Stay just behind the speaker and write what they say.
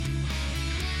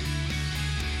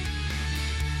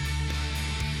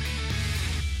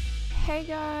Hey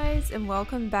guys, and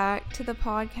welcome back to the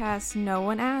podcast No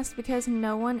One Asked, because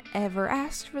no one ever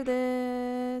asked for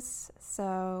this.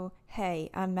 So, hey,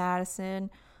 I'm Madison.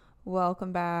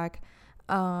 Welcome back.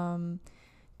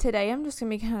 Today I'm just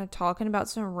going to be kind of talking about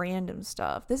some random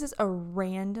stuff. This is a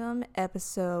random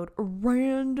episode.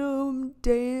 Random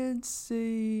dancing.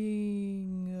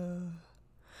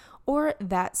 Or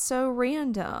That's So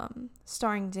Random,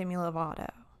 starring Demi Lovato.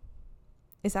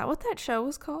 Is that what that show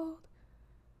was called?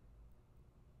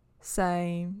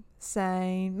 Same.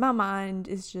 My mind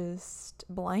is just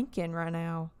blanking right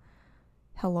now.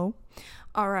 Hello?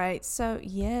 Alright, so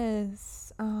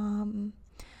yes,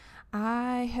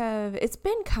 it's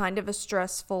been kind of a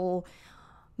stressful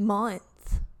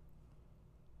month.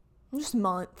 Just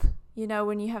month. You know,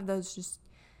 when you have those just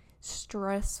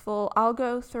stressful, I'll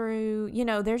go through,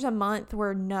 there's a month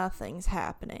where nothing's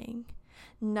happening.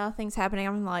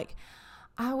 I'm like,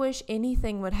 I wish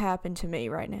anything would happen to me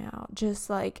right now. Just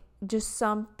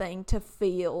something to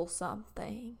feel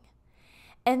something.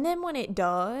 And then when it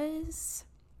does,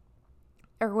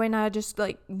 or when I just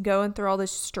going through all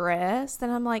this stress, then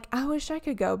I'm like, I wish I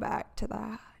could go back to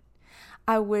that.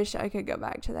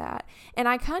 And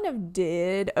I kind of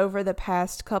did over the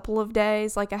past couple of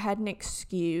days. I had an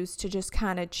excuse to just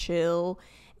kind of chill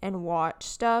and watch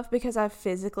stuff because I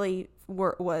physically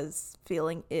was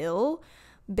feeling ill.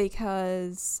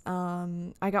 Because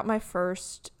I got my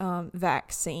first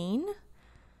vaccine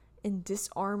in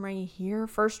disarmory here.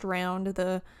 First round of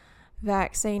the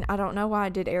vaccine. I don't know why I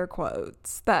did air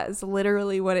quotes. That is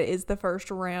literally what it is, the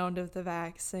first round of the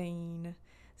vaccine.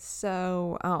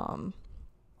 So,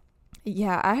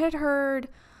 yeah, I had heard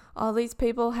all these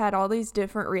people had all these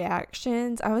different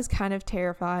reactions. I was kind of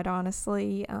terrified,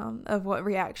 honestly, of what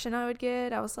reaction I would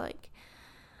get. I was like,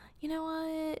 you know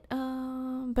what,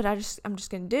 but I'm just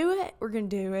gonna do it. We're gonna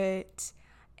do it.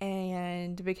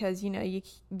 And because you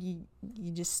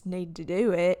just need to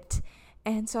do it.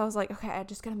 And so I was like, okay, I'm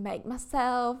just gonna make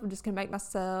myself.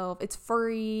 It's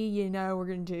free, we're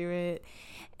gonna do it.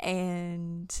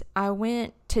 And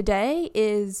today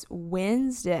is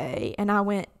Wednesday, and I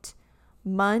went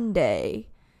Monday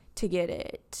to get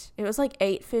it. It was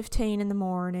 8:15 in the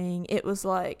morning. It was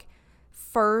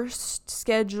first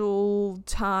scheduled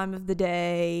time of the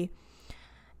day,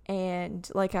 and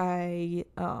I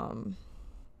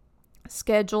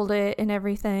scheduled it and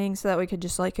everything so that we could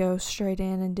just go straight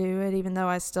in and do it, even though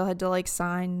I still had to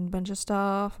sign a bunch of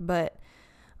stuff. But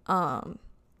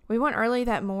we went early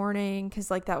that morning because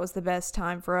that was the best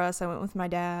time for us. I went with my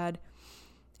dad,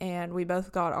 and we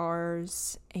both got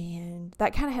ours, and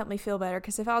that kind of helped me feel better,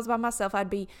 because if I was by myself, I'd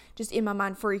be just in my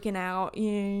mind freaking out.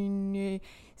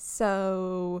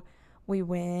 So we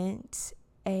went,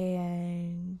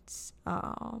 and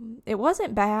it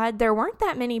wasn't bad. There weren't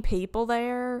that many people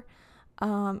there.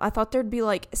 I thought there'd be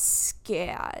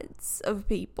scads of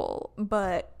people,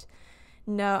 but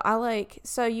no.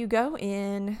 So you go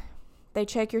in, they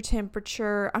check your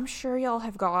temperature. I'm sure y'all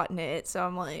have gotten it, so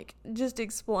I'm just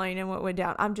explaining what went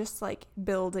down. I'm just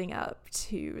building up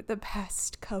to the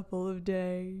past couple of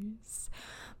days.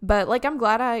 But I'm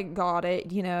glad I got it,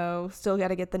 still got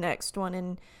to get the next one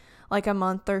in a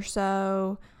month or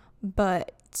so.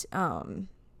 But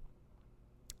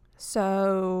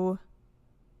so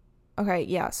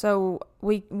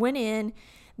we went in.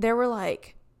 There were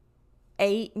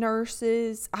 8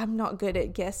 nurses. I'm not good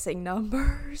at guessing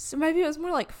numbers. Maybe it was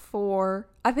more 4.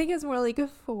 I think it was more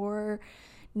 4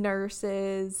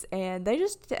 nurses, and they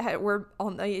just were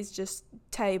on these just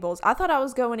tables. I thought I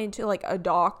was going into a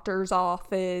doctor's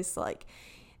office,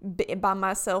 by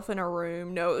myself in a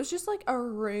room. No, it was just a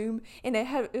room, and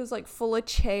it was full of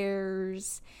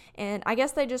chairs. And I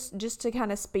guess they just to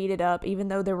kind of speed it up, even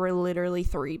though there were literally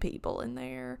 3 people in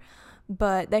there.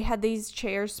 But they had these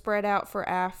chairs spread out for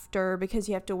after, because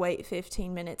you have to wait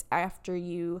 15 minutes after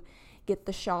you get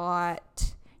the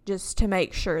shot, just to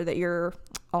make sure that you're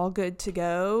all good to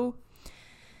go.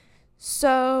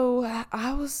 So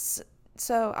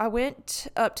I went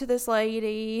up to this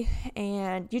lady,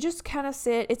 and you just kind of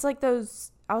sit. It's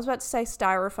those, I was about to say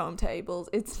styrofoam tables.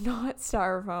 It's not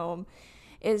styrofoam.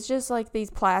 It's just these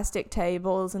plastic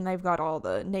tables, and they've got all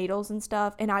the needles and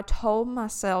stuff. And I told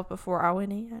myself before I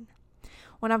went in,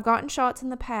 when I've gotten shots in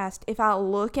the past, if I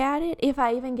look at it, if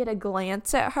I even get a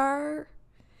glance at her,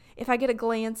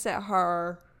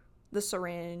 the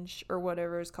syringe or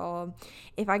whatever it's called,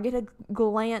 if I get a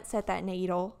glance at that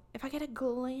needle, if I get a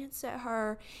glance at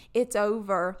her, it's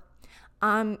over.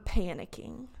 I'm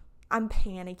panicking.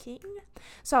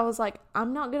 So I was like,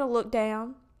 I'm not going to look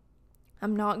down.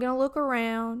 I'm not going to look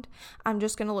around. I'm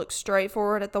just going to look straight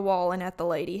forward at the wall and at the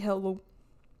lady. Hello.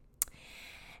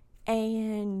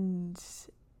 And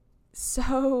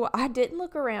so I didn't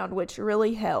look around, which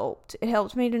really helped. It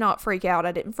helped me to not freak out.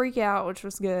 I didn't freak out, which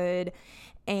was good.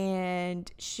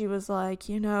 And she was like,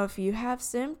 if you have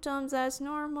symptoms, that's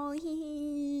normal.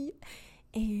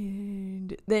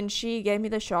 And then she gave me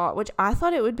the shot, which I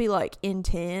thought it would be like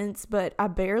intense, but I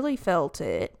barely felt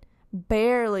it.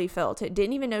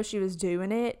 Didn't even know she was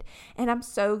doing it. And I'm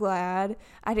so glad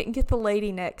I didn't get the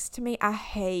lady next to me. I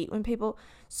hate when people.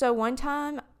 So one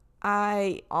time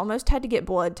I almost had to get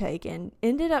blood taken.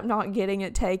 Ended up not getting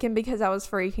it taken because I was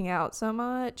freaking out so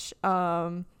much.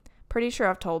 Pretty sure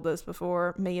I've told this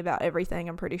before, me about everything.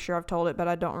 I'm pretty sure I've told it, but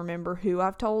I don't remember who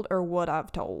I've told or what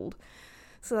I've told.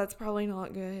 So that's probably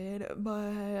not good.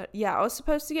 But yeah, I was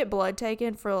supposed to get blood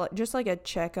taken for just like a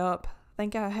checkup. I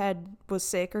think I was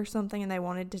sick or something and they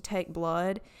wanted to take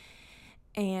blood.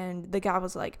 And the guy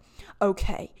was like,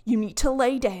 okay, you need to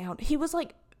lay down. He was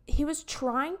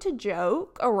trying to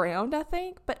joke around, I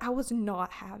think, but I was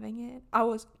not having it. I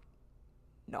was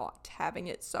not having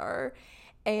it, sir.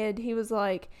 And he was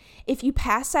like, if you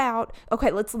pass out, okay,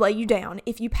 let's lay you down.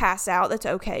 If you pass out, that's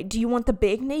okay. Do you want the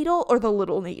big needle or the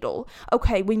little needle?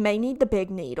 Okay, we may need the big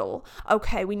needle.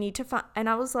 Okay, we need to find. And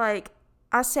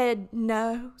I said,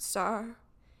 no, sir.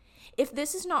 If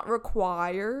this is not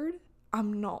required,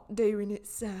 I'm not doing it,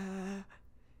 sir.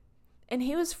 And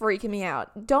he was freaking me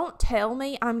out. Don't tell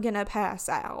me I'm going to pass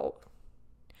out.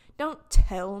 Don't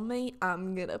tell me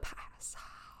I'm going to pass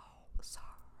out, sir.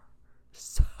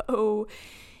 So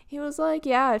he was like,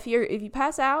 yeah, if you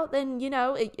pass out, then,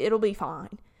 it'll be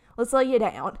fine. Let's lay you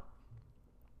down.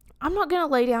 I'm not going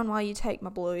to lay down while you take my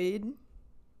blood.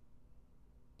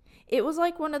 It was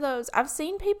like one of those, I've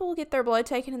seen people get their blood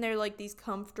taken and they're like these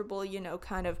comfortable,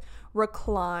 kind of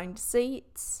reclined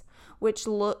seats, which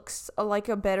looks like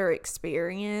a better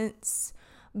experience.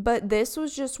 But this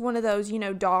was just one of those,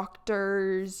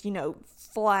 doctors,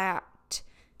 flat,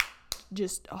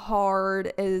 just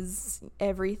hard as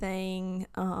everything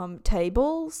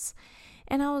tables.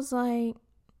 And I was like,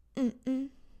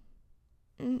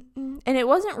 And it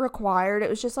wasn't required. It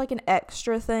was just like an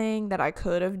extra thing that I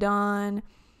could have done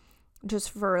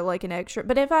just for like an extra.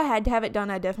 But if I had to have it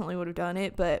done, I definitely would have done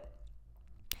it.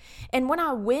 And when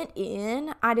I went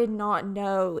in, I did not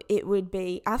know it would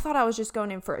be, I thought I was just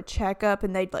going in for a checkup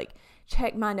and they'd like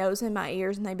check my nose and my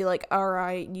ears and they'd be like, all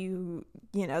right,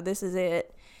 this is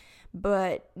it.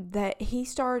 But that he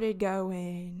started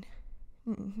going,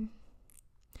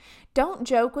 don't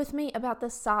joke with me about the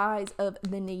size of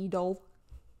the needle.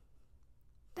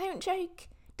 Don't joke.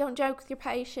 Don't joke with your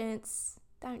patients.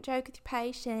 Don't joke with your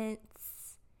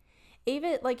patients.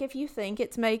 Even like if you think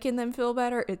it's making them feel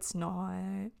better, it's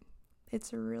not.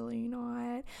 It's really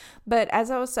not. But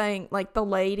as I was saying, like the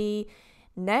lady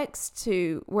next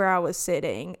to where I was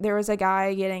sitting, there was a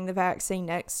guy getting the vaccine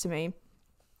next to me.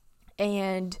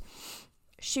 And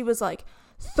she was like,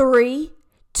 3,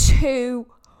 2,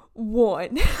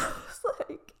 1.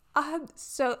 I was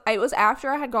like, it was after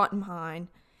I had gotten mine.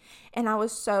 And I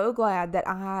was so glad that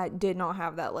I did not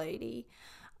have that lady.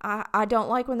 I don't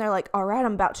like when they're like, all right,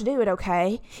 I'm about to do it,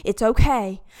 okay? It's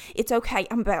okay. It's okay.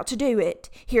 I'm about to do it.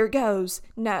 Here it goes.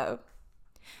 No.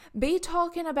 Be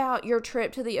talking about your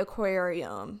trip to the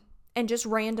aquarium and just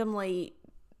randomly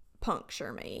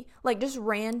puncture me. Like, just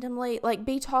randomly, like,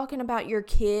 be talking about your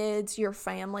kids, your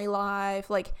family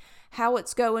life, like, how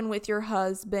it's going with your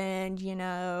husband,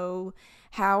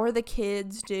 how are the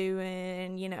kids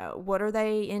doing, what are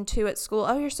they into at school?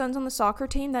 Oh, your son's on the soccer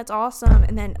team? That's awesome.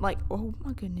 And then, like, oh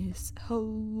my goodness,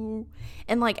 oh.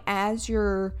 And, like, as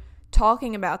you're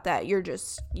talking about that, you're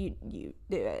just, you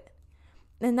do it.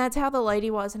 And that's how the lady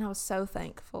was, and I was so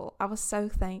thankful.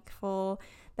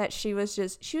 That she was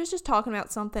just talking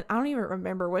about something. I don't even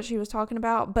remember what she was talking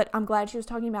about, but I'm glad she was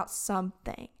talking about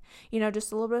something.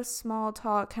 Just a little bit of small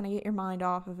talk, kind of get your mind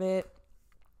off of it.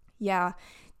 Yeah,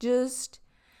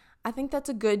 I think that's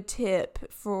a good tip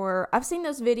I've seen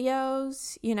those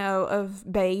videos,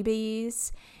 of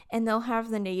babies, and they'll have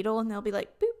the needle, and they'll be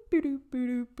like, boop, boop,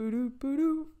 boop, boop, boop,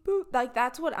 boop, boop. Like,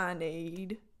 that's what I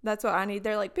need.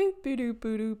 They're like, boop, boop, boop,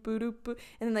 boop, boop, boop,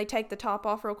 and then they take the top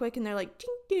off real quick, and they're like, ding,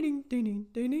 ding, ding, ding,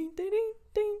 ding, ding, ding,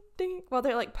 ding, ding, while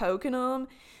they're like poking them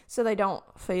so they don't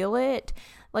feel it.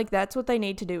 Like, that's what they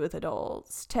need to do with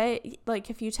adults.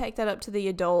 If you take that up to the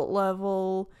adult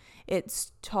level,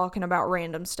 it's talking about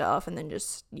random stuff, and then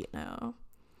just,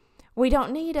 we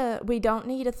don't need a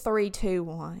 3, 2,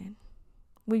 1.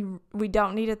 We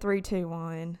don't need a 3, 2,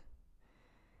 1.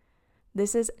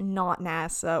 This is not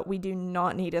NASA. We do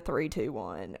not need a 3, 2,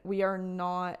 1. We are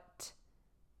not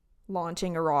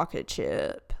launching a rocket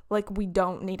ship. Like, we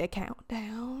don't need a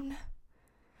countdown.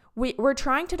 we're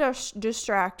trying to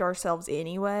distract ourselves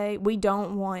anyway. We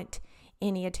don't want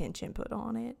any attention put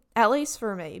on it, at least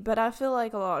for me, but I feel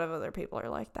like a lot of other people are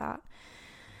like that.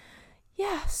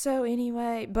 Yeah, so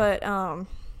anyway, but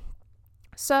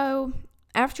so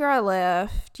after I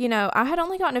left, I had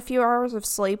only gotten a few hours of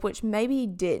sleep, which maybe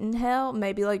didn't help.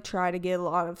 Maybe like try to get a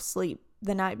lot of sleep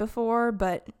the night before,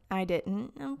 but I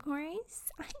didn't, of course.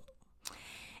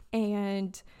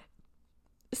 And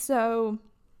so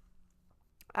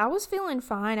I was feeling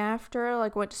fine after,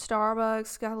 like went to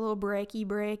Starbucks, got a little breakfast,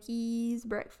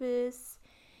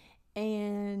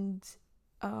 and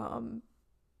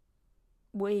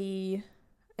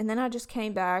and then I just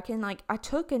came back and like I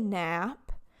took a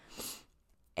nap,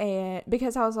 and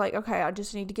because I was like, okay, I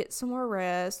just need to get some more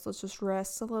rest. Let's just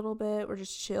rest a little bit. We're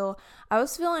just chill. I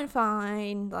was feeling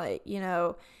fine, like,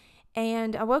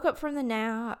 and I woke up from the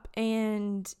nap,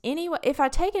 and anyway, if I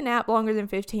take a nap longer than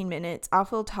 15 minutes, I'll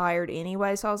feel tired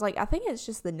anyway. So I was like, I think it's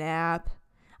just the nap.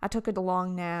 I took a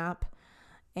long nap,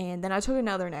 and then I took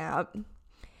another nap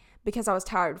because I was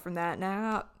tired from that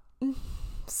nap.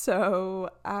 So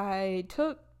I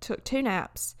took 2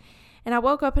 naps, and I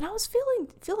woke up and I was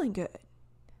feeling good.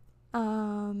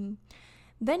 Then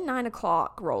 9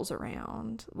 o'clock rolls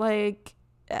around. 9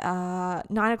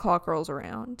 o'clock rolls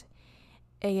around.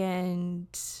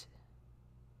 And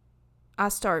I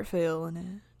start feeling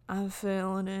it. I'm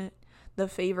feeling it. The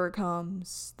fever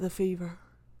comes. The fever.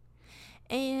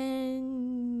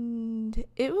 And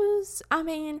it was,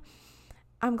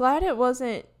 I'm glad it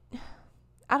wasn't,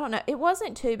 I don't know, it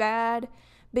wasn't too bad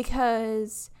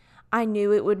because I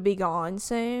knew it would be gone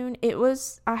soon.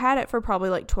 I had it for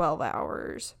probably like 12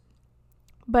 hours.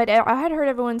 But I had heard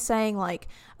everyone saying like,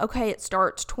 okay, it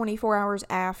starts 24 hours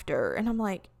after. And I'm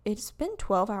like, it's been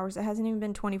 12 hours. It hasn't even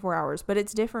been 24 hours, but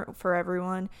it's different for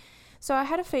everyone. So I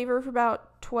had a fever for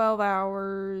about 12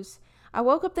 hours. I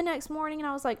woke up the next morning and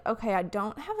I was like, okay, I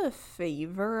don't have a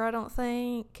fever, I don't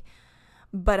think,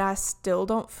 but I still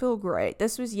don't feel great.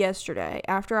 This was yesterday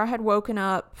after I had woken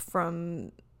up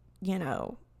from,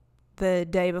 the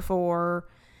day before.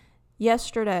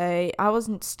 Yesterday, I was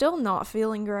still not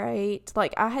feeling great.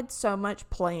 Like, I had so much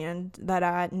planned that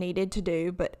I needed to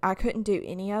do, but I couldn't do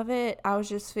any of it. I was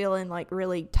just feeling, like,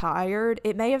 really tired.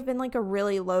 It may have been, like, a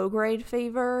really low-grade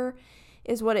fever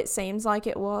is what it seems like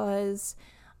it was.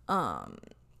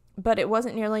 But it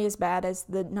wasn't nearly as bad as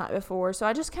the night before. So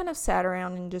I just kind of sat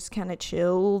around and just kind of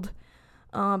chilled.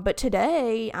 But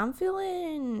today, I'm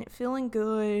feeling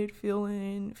good,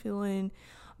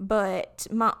 but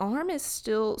my arm is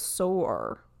still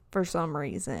sore for some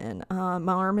reason.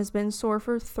 My arm has been sore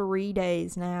for 3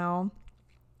 days now.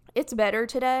 It's better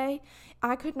today.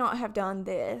 I could not have done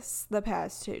this the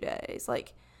past 2 days.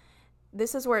 Like,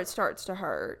 this is where it starts to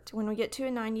hurt. When we get to a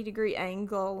 90-degree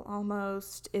angle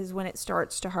almost is when it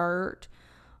starts to hurt.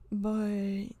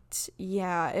 But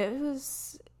yeah, it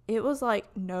was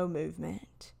like no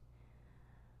movement.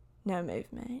 No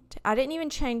movement. I didn't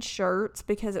even change shirts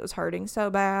because it was hurting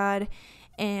so bad.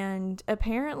 And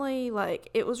apparently, like,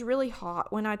 it was really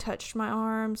hot when I touched my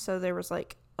arm. So there was,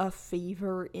 like, a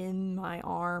fever in my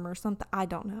arm or something. I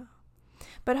don't know.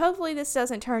 But hopefully this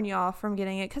doesn't turn you off from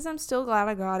getting it, because I'm still glad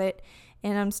I got it.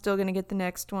 And I'm still going to get the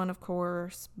next one, of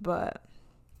course. But,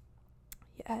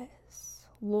 yes.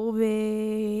 Love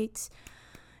it.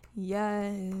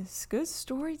 Yes, good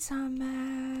story time,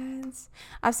 Mads.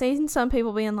 I've seen some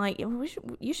people being like,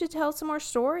 you should tell some more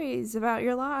stories about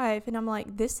your life. And I'm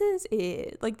like, this is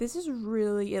it. Like, this is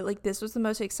really it. Like, this was the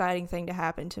most exciting thing to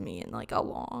happen to me in, like, a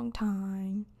long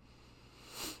time.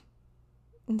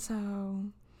 And so,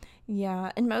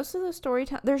 yeah. And most of the story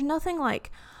time, there's nothing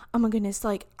like, oh my goodness,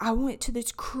 like, I went to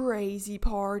this crazy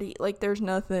party. Like, there's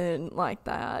nothing like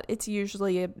that. It's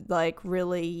usually, like,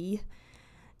 really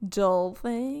dull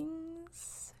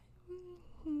things.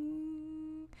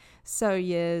 So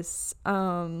yes,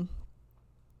 so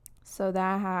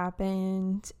that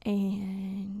happened,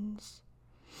 and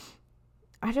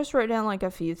I just wrote down like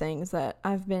a few things that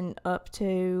I've been up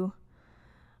to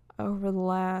over the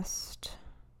last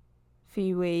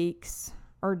few weeks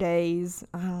or days.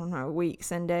 I don't know,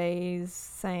 weeks and days,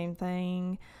 same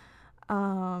thing.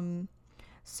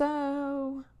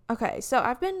 So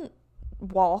I've been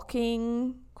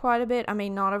walking quite a bit. I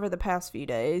mean, not over the past few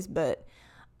days, but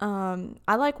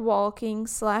I like walking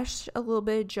 / a little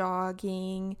bit of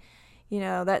jogging.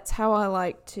 That's how I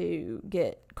like to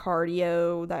get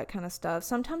cardio, that kind of stuff.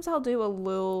 Sometimes I'll do a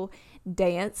little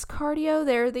dance cardio.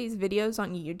 There are these videos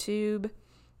on YouTube.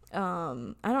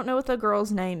 I don't know what the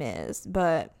girl's name is,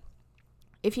 but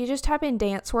if you just type in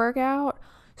dance workout,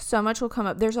 so much will come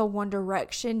up. There's a One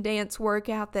Direction dance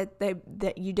workout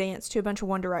that you dance to a bunch of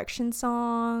One Direction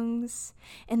songs,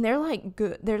 and they're like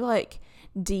good. They're like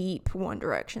deep One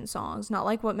Direction songs, not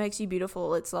like What Makes You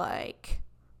Beautiful. It's like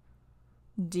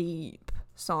deep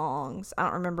songs. I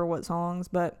don't remember what songs,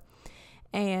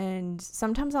 and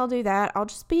sometimes I'll do that. I'll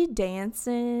just be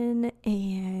dancing,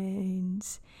 and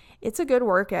it's a good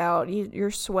workout.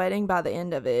 You're sweating by the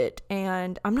end of it,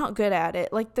 and I'm not good at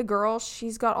it. Like the girl,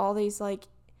 she's got all these like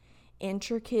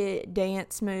intricate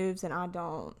dance moves, and I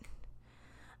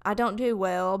don't do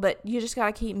well, but you just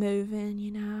gotta keep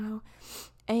moving.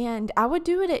 And I would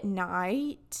do it at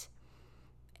night,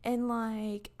 and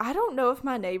like I don't know if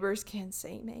my neighbors can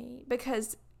see me,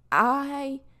 because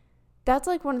that's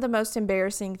like one of the most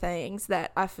embarrassing things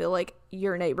that I feel like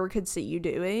your neighbor could see you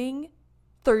doing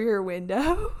through your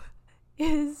window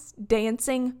is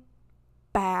dancing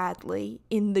badly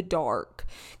in the dark.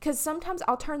 Because sometimes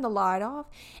I'll turn the light off,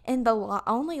 and the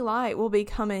only light will be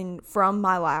coming from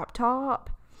my laptop.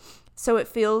 So it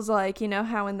feels like,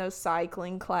 how in those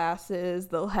cycling classes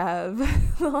they'll have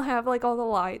like all the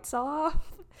lights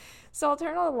off. So I'll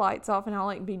turn all the lights off, and I'll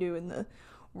like be doing the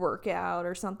workout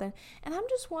or something. And I'm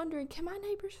just wondering, can my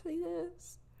neighbors see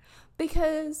this?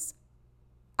 Because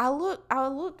I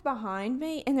looked behind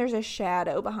me, and there's a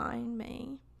shadow behind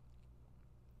me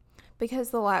because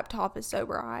the laptop is so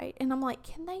bright. And I'm like,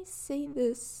 can they see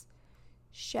this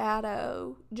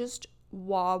shadow just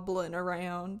wobbling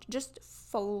around, just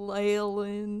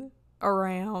flailing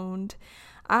around?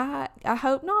 I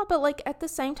hope not, but like at the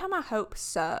same time, I hope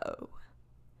so,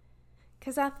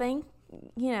 because I think,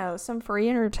 some free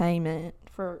entertainment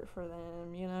for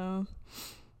them,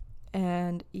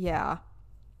 and yeah.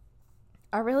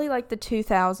 I really like the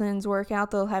 2000s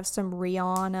workout. They'll have some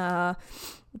Rihanna,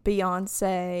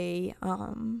 Beyonce.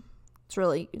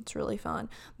 It's really fun.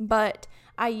 But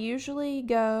I usually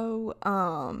go,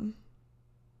 oh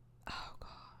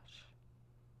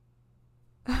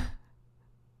gosh.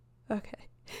 Okay.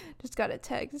 Just got a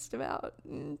text about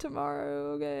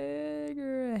tomorrow. Okay,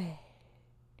 great.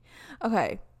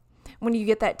 Okay. When you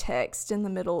get that text in the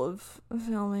middle of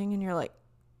filming and you're like,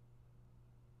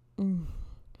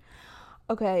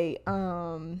 okay,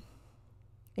 and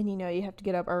you have to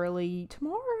get up early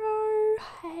tomorrow.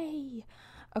 Hey.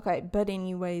 Okay, but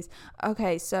anyways,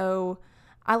 okay, so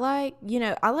I like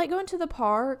going to the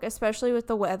park, especially with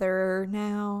the weather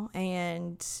now,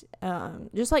 and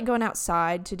just like going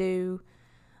outside to do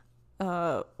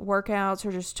workouts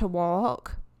or just to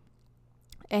walk.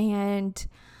 And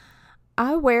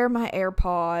I wear my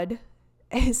AirPod,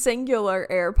 a singular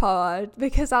AirPod,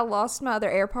 because I lost my other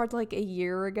AirPod like a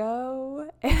year ago,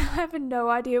 and I have no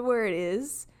idea where it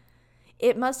is.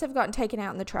 It must have gotten taken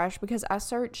out in the trash, because I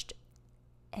searched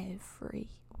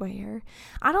everywhere.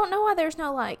 I don't know why there's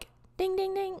no like ding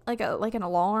ding ding, like an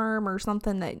alarm or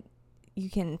something that you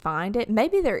can find it.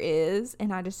 Maybe there is,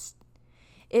 and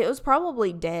it was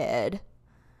probably dead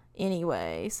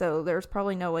anyway, so there's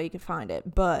probably no way you could find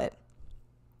it. But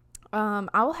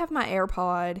I will have my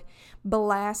AirPod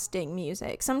blasting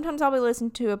music. Sometimes I'll be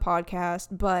listening to a podcast,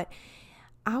 but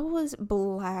I was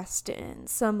blasting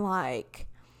some like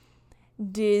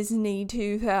Disney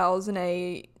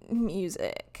 2008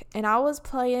 music, and I was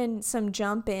playing some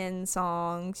Jump In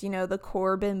songs, the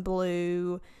Corbin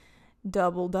Bleu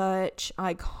Double Dutch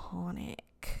iconic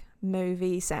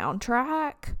movie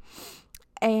soundtrack,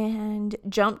 and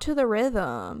Jump to the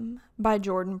Rhythm by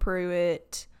Jordan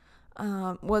Pruitt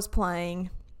was playing.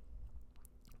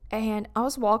 And I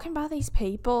was walking by these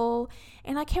people,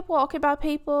 and I kept walking by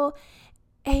people,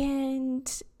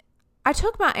 and I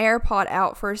took my AirPod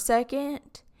out for a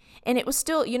second, and it was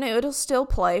still, it'll still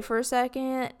play for a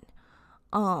second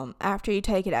after you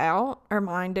take it out, or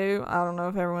mine do. I don't know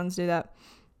if everyone's do that.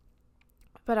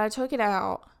 But I took it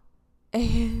out,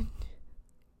 and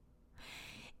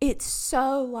it's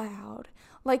so loud.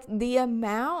 Like the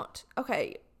amount,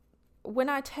 okay, when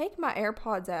I take my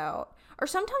AirPods out, or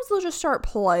sometimes they'll just start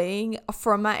playing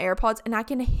from my AirPods and I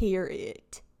can hear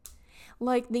it.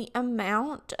 Like the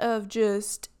amount of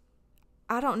just,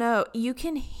 I don't know, you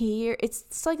can hear,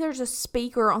 it's like there's a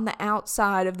speaker on the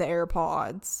outside of the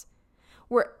AirPods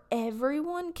where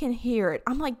everyone can hear it.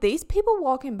 I'm like, these people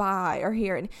walking by are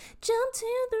hearing, jump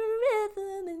to the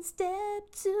rhythm and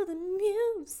step to the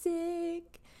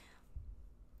music.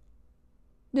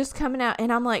 Just coming out,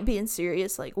 and I'm like being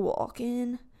serious, like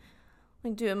walking,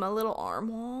 like doing my little arm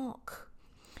walk.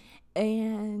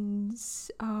 And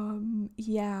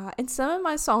yeah, and some of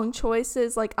my song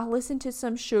choices, like I listen to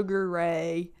some Sugar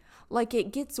Ray. Like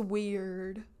it gets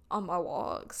weird on my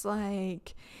walks.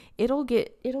 Like it'll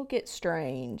get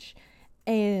strange.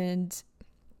 And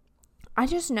I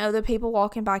just know the people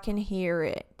walking by can hear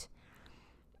it.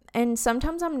 And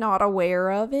sometimes I'm not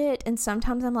aware of it, and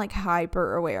sometimes I'm like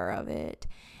hyper aware of it.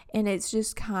 And it's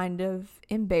just kind of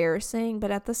embarrassing,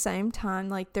 but at the same time,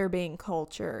 like, they're being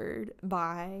cultured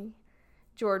by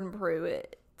Jordan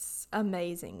Pruitt's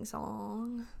amazing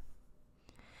song.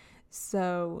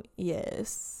 So,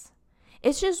 yes.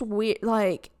 It's just weird.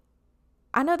 Like,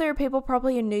 I know there are people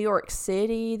probably in New York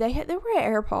City. They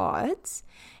wear AirPods.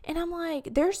 And I'm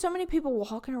like, there's so many people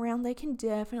walking around. They can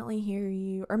definitely hear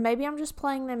you. Or maybe I'm just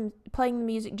playing the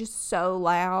music just so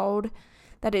loud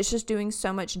that it's just doing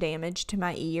so much damage to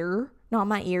my ear. Not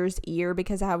my ear's ear,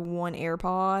 because I have one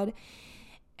AirPod.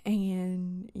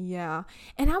 And yeah.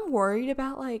 And I'm worried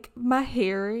about, like, my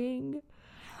hearing.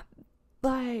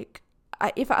 Like,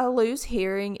 if I lose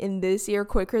hearing in this ear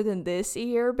quicker than this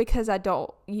ear because I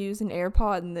don't use an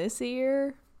AirPod in this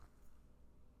ear,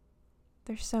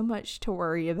 there's so much to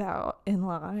worry about in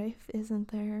life, isn't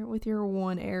there, with your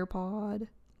one AirPod?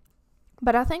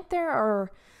 But I think there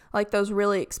are, like, those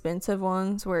really expensive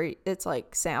ones where it's,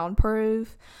 like,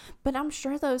 soundproof. But I'm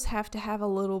sure those have to have a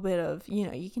little bit of,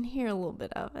 you can hear a little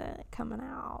bit of it coming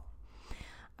out.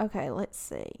 Okay, let's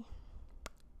see.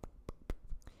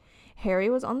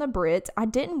 Harry was on the Brits. I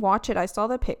didn't watch it. I saw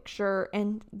the picture,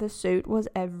 and the suit was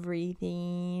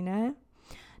everything.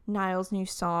 Niall's new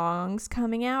song's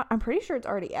coming out. I'm pretty sure it's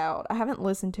already out. I haven't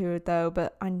listened to it, though,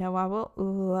 but I know I will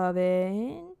love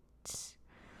it.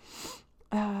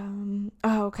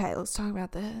 Okay, let's talk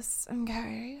about this.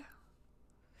 Okay.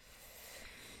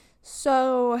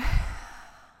 So,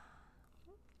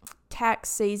 tax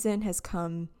season has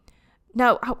come.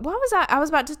 No, what was I was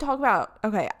about to talk about?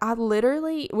 Okay, I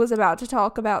literally was about to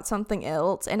talk about something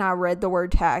else, and I read the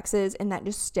word taxes, and that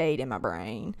just stayed in my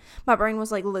brain. My brain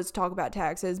was like, let's talk about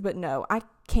taxes, but no, I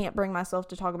can't bring myself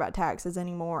to talk about taxes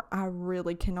anymore. I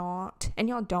really cannot. And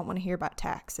y'all don't want to hear about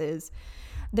taxes.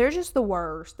 They're just the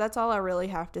worst. That's all I really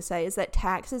have to say, is that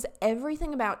taxes,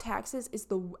 everything about taxes is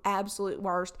the absolute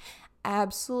worst.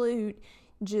 Absolute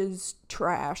just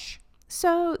trash.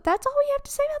 So that's all we have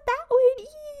to say about that one.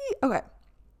 Okay.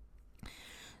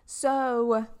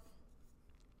 So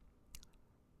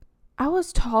I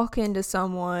was talking to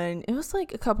someone, it was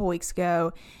like a couple weeks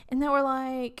ago, and they were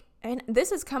like, and this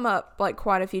has come up like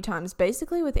quite a few times,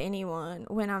 basically with anyone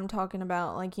when I'm talking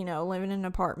about, like, living in an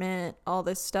apartment, all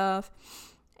this stuff.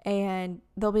 And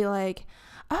they'll be like,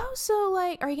 oh, so,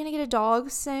 like, are you going to get a dog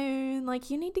soon?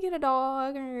 Like, you need to get a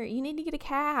dog, or you need to get a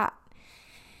cat.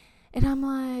 And I'm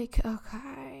like,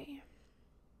 okay.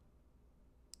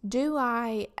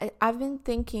 I've been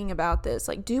thinking about this.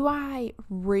 Like, do I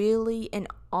really and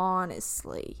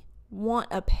honestly want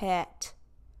a pet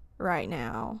right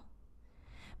now?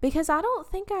 Because I don't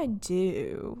think I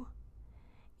do.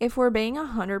 If we're being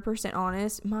 100%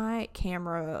 honest, my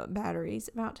camera battery's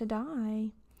about to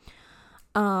die.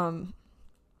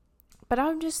 But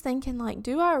I'm just thinking, like,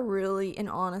 do I really and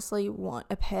honestly want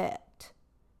a pet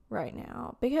right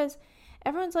now? Because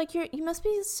everyone's like, you must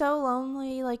be so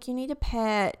lonely, like, you need a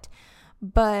pet.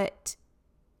 But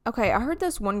okay, I heard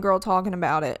this one girl talking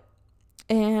about it,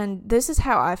 and this is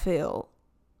how I feel.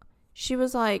 She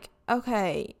was like,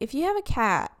 okay, if you have a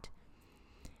cat,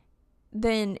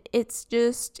 then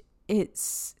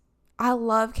I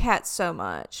love cats so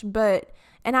much,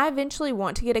 and I eventually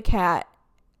want to get a cat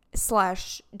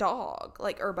 / dog,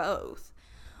 like, or both,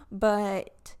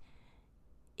 but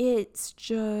it's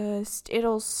just,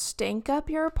 it'll stink up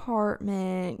your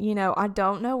apartment. I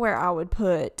don't know where I would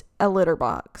put a litter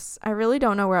box. I really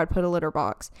don't know where I'd put a litter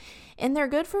box. And they're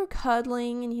good for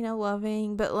cuddling and,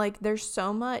 loving, but, like, there's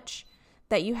so much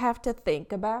that you have to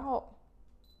think about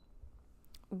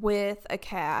with a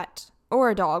cat or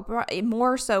a dog,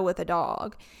 more so with a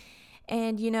dog.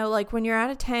 And, like, when you're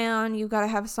out of town, you've got to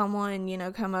have someone,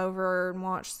 come over and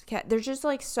watch the cat. There's just,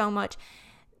 like, so much.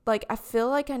 Like, I feel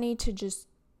like I need to just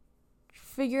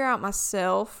figure out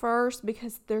myself first,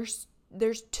 because there's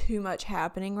too much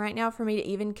happening right now for me to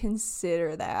even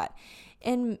consider that.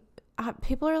 And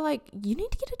people are like, you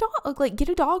need to get a dog. Like, get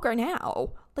a dog right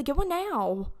now. Like, get one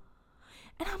now.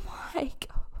 And I'm like,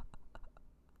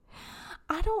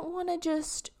 I don't want to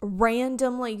just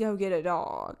randomly go get a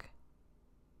dog.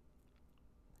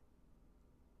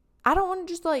 I don't want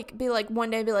to just, like, be like,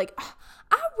 one day be like,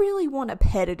 I really want to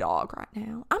pet a dog right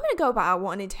now. I'm going to go buy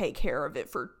one and take care of it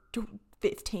for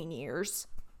 15 years.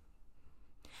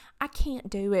 I can't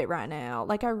do it right now.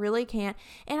 Like, I really can't.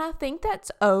 And I think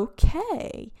that's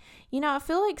okay. I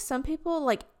feel like some people,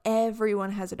 like,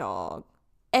 everyone has a dog.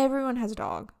 Everyone has a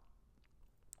dog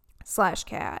 /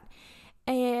 cat.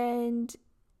 And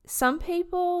some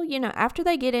people, after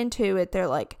they get into it, they're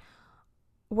like,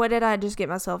 what did I just get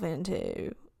myself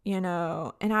into? And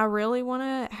I really want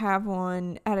to have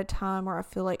one at a time where I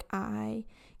feel like I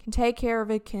can take care of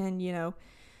it,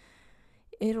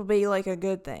 it'll be like a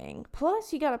good thing.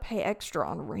 Plus, you got to pay extra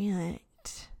on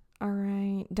rent. All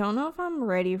right. Don't know if I'm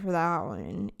ready for that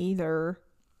one either.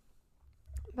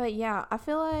 But yeah, I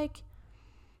feel like,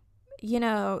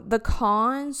 the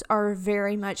cons are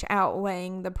very much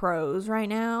outweighing the pros right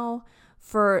now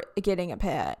for getting a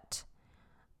pet.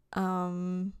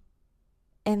 And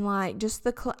like just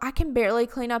I can barely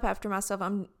clean up after myself.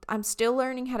 I'm still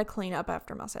learning how to clean up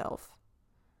after myself.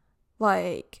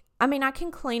 Like, I mean, I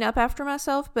can clean up after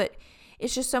myself, but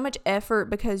it's just so much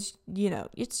effort because,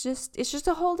 it's just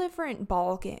a whole different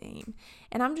ball game.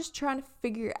 And I'm just trying to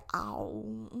figure it out,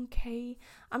 okay?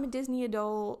 I'm a Disney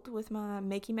adult with my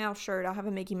Mickey Mouse shirt. I have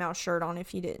a Mickey Mouse shirt on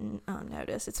if you didn't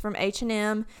notice. It's from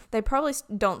H&M. They probably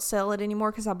don't sell it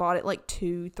anymore because I bought it like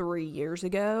 2-3 years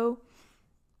ago.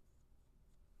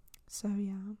 So,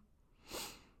 yeah.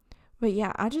 But,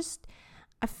 yeah, I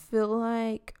feel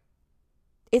like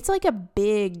it's like a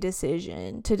big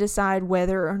decision to decide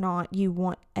whether or not you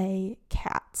want a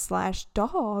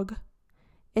cat/dog.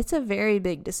 It's a very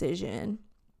big decision.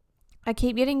 I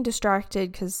keep getting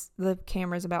distracted because the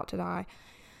camera's about to die.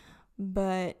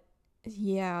 But,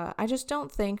 yeah, I just don't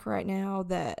think right now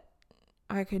that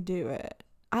I could do it.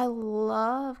 I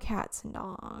love cats and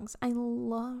dogs. I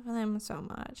love them so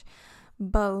much.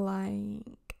 But,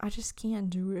 like, I just can't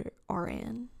do it.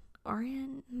 RN,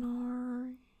 no.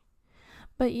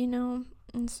 But,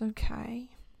 it's okay.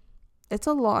 It's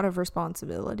a lot of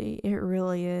responsibility. It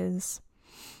really is.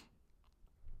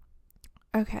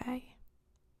 Okay.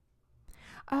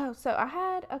 Oh, so I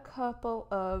had a couple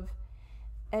of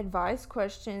advice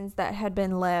questions that had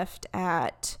been left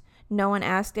at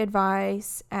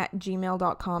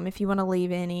noneaskedadvice@gmail.com. If you want to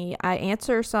leave any, I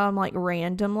answer some like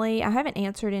randomly. I haven't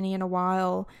answered any in a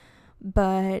while,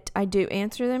 but I do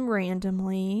answer them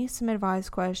randomly. Some advice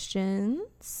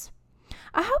questions.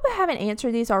 I hope I haven't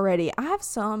answered these already. I have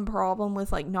some problem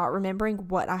with like not remembering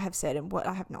what I have said and what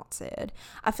I have not said.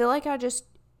 I feel like I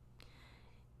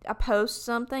post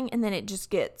something and then it just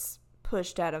gets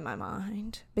pushed out of my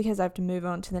mind because I have to move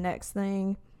on to the next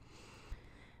thing.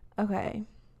 Okay.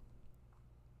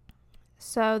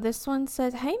 So this one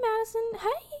says, "Hey Madison,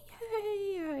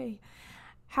 hey.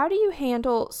 How do you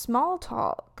handle small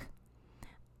talk?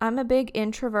 I'm a big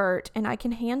introvert and I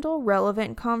can handle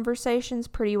relevant conversations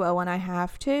pretty well when I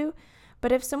have to.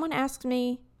 But if someone asks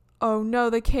me, oh no,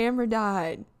 the camera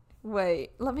died.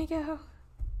 Wait, let me go.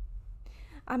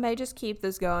 I may just keep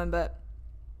this going, but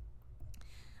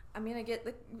I'm going to get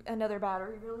another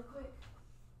battery really quick.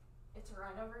 It's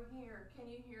right over here. Can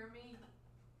you hear me?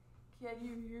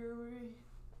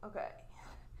 Okay.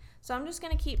 So I'm just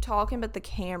going to keep talking, but the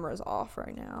camera's off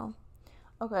right now.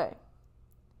 Okay.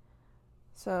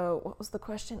 So, what was the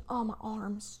question? Oh, my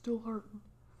arm's still hurting.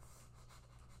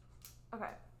 Okay.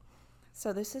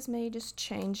 So, this is me just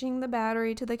changing the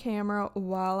battery to the camera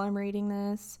while I'm reading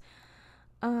this.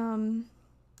 So,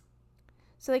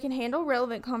 they can handle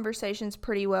relevant conversations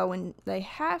pretty well when they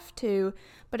have to.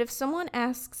 But if someone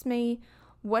asks me,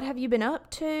 what have you been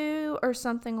up to? Or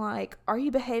something like, are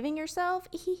you behaving yourself?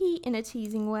 In a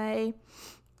teasing way.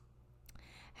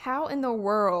 How in the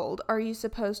world are you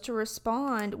supposed to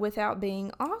respond without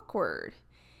being awkward?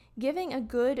 Giving a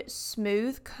good,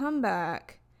 smooth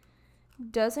comeback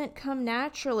doesn't come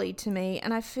naturally to me,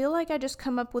 and I feel like I just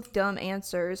come up with dumb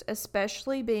answers,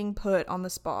 especially being put on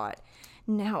the spot.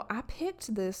 Now, I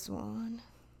picked this one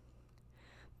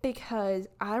because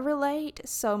I relate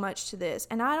so much to this,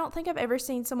 and I don't think I've ever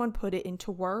seen someone put it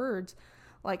into words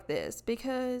like this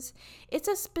because it's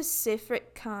a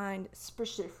specific.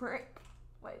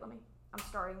 Wait, I'm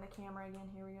starting the camera again.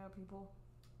 Here we go, people.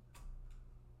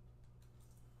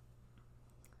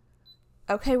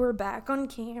 Okay, we're back on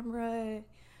camera.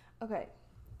 Okay.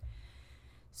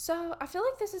 So, I feel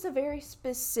like this is a very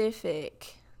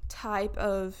specific type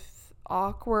of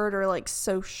awkward or like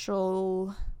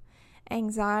social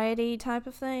anxiety type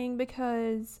of thing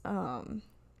because, well,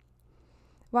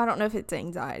 I don't know if it's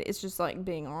anxiety. It's just like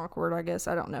being awkward, I guess.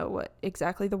 I don't know what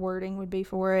exactly the wording would be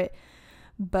for it.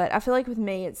 But I feel like with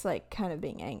me, it's like kind of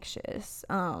being anxious.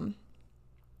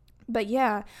 But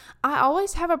yeah, I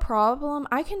always have a problem.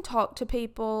 I can talk to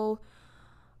people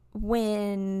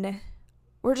when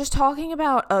we're just talking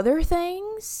about other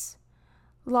things.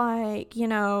 Like,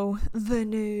 not the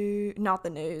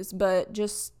news, but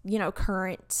just,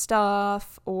 current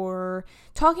stuff or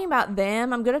talking about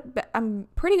them. I'm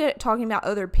pretty good at talking about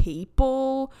other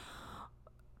people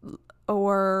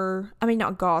or, I mean,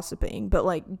 not gossiping, but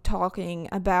like talking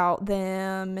about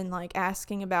them and like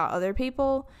asking about other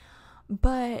people.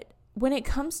 But when it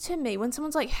comes to me, when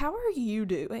someone's like, how are you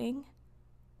doing?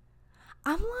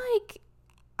 I'm like,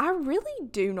 I really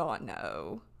do not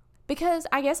know. Because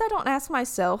I guess I don't ask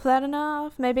myself that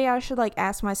enough. Maybe I should like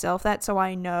ask myself that so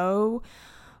I know.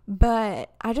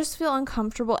 But I just feel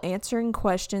uncomfortable answering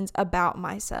questions about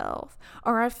myself.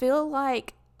 Or I feel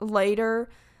like later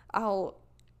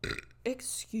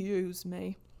excuse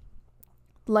me.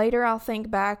 Later I'll think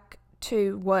back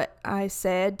to what I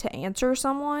said to answer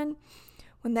someone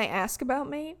when they ask about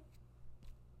me.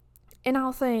 And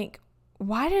I'll think,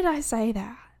 why did I say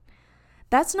that?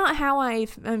 That's not how I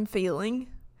am feeling.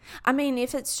 I mean,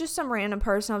 if it's just some random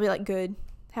person, I'll be like, good,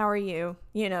 how are you?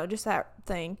 You know, just that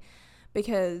thing.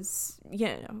 Because, you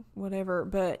know, whatever.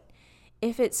 But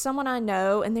if it's someone I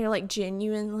know and they're like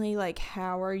genuinely like,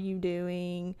 how are you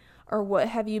doing? Or what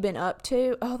have you been up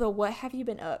to? Oh, the what have you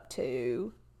been up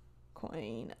to,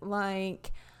 queen.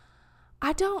 Like,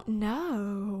 I don't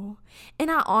know.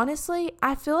 And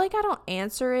I feel like I don't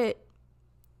answer it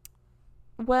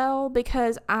well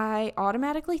because I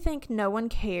automatically think no one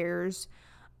cares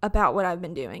about what I've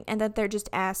been doing and that they're just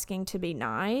asking to be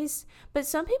nice. But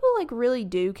some people like really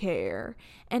do care.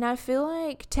 And I feel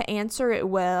like to answer it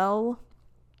well,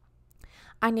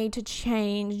 I need to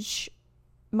change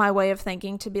my way of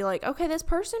thinking to be like, okay, this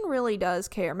person really does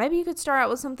care. Maybe you could start out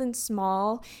with something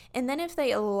small, and then if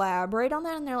they elaborate on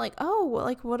that and they're like, oh, well,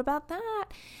 like, what about that?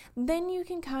 Then you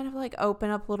can kind of like open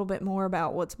up a little bit more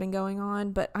about what's been going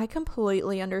on. But I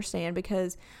completely understand,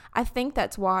 because I think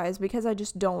that's wise, because I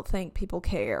just don't think people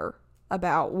care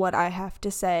about what I have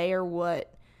to say or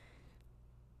what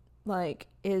like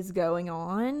is going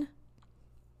on.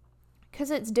 Because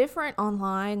it's different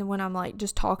online when I'm like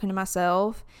just talking to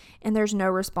myself and there's no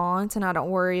response and I don't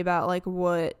worry about like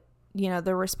what, you know,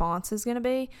 the response is going to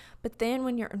be. But then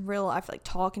when you're in real life, like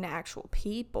talking to actual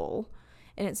people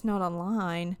and it's not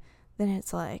online, then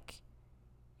it's like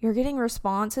you're getting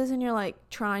responses and you're like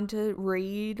trying to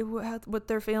read what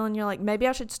they're feeling. You're like, maybe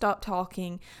I should stop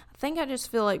talking. I think I just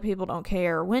feel like people don't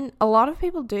care, when a lot of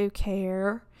people do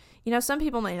care. You know, some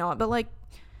people may not, but like,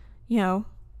 you know,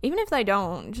 even if they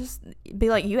don't, just be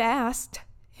like, you asked how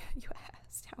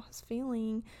I was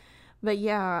feeling. But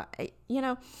yeah, you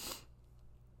know,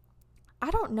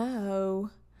 I don't know,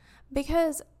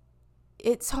 because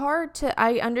it's hard to,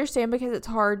 I understand, because it's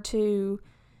hard to,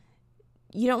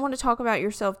 you don't want to talk about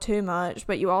yourself too much,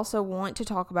 but you also want to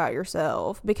talk about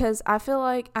yourself, because I feel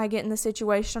like I get in the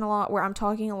situation a lot where I'm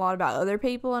talking a lot about other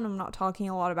people and I'm not talking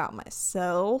a lot about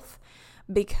myself,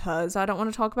 because I don't want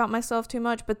to talk about myself too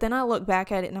much. But then I look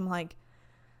back at it and I'm like,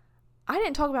 I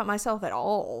didn't talk about myself at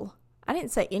all. I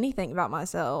didn't say anything about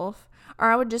myself. Or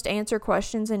I would just answer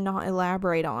questions and not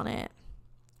elaborate on it.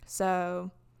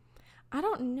 So, I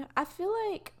don't know. I feel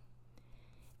like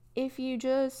if you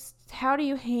just, how do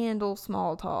you handle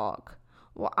small talk?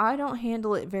 Well, I don't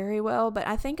handle it very well, but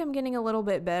I think I'm getting a little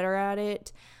bit better at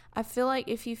it. I feel like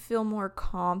if you feel more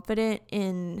confident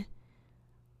in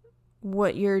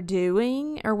what you're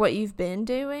doing or what you've been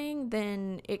doing,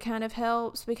 then it kind of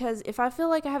helps. Because if I feel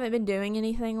like I haven't been doing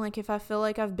anything, like if I feel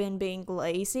like I've been being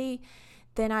lazy,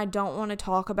 then I don't want to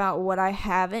talk about what I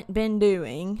haven't been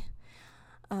doing.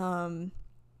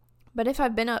 But if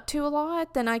I've been up to a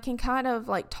lot, then I can kind of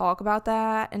like talk about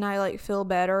that, and I like feel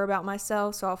better about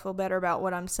myself, so I'll feel better about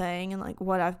what I'm saying and like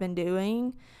what I've been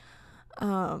doing.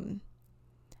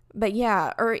 But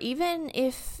yeah, or even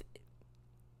if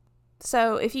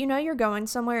you know you're going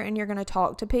somewhere and you're going to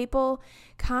talk to people,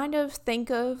 kind of think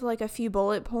of like a few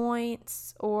bullet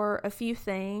points or a few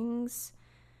things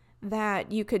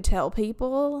that you could tell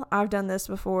people. I've done this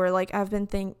before. Like I've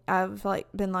been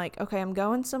like, okay, I'm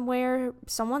going somewhere.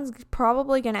 Someone's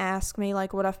probably going to ask me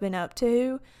like what I've been up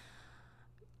to.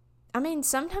 I mean,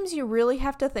 sometimes you really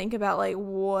have to think about like,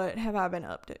 what have I been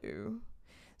up to?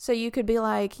 So you could be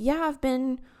like, yeah, I've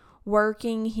been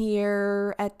working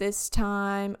here at this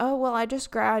time. Oh, well, I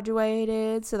just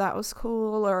graduated, so that was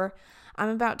cool. Or I'm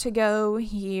about to go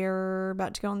here,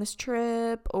 about to go on this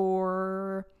trip.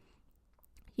 Or,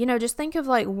 you know, just think of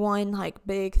like one like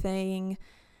big thing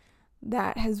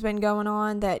that has been going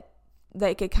on that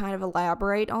they could kind of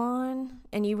elaborate on.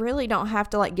 And you really don't have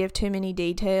to like give too many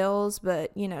details,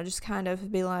 but, you know, just kind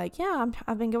of be like, yeah,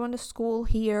 I've been going to school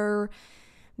here,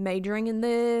 majoring in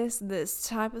this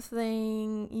type of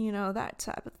thing, you know, that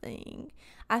type of thing.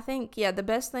 I think, yeah, the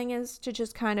best thing is to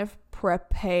just kind of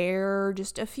prepare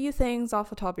just a few things off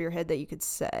the top of your head that you could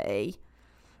say.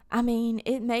 I mean,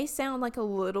 it may sound like a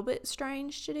little bit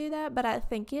strange to do that, but I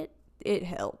think it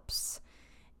helps.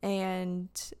 And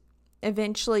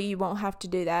eventually you won't have to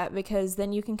do that, because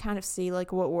then you can kind of see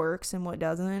like what works and what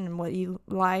doesn't and what you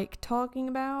like talking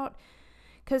about.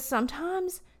 Because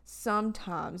sometimes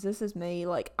this is me,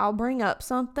 like I'll bring up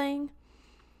something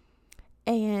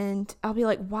and I'll be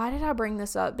like, why did I bring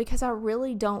this up? Because I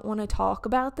really don't want to talk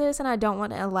about this and I don't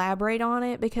want to elaborate on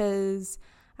it because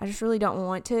I just really don't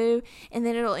want to. And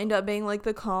then it'll end up being like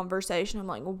the conversation. I'm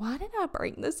like, why did I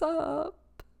bring this up?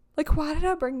 Like, why did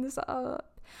I bring this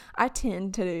up? I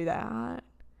tend to do that.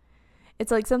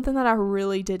 It's like something that I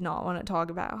really did not want to talk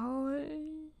about.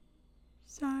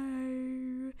 So,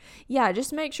 yeah,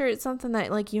 just make sure it's something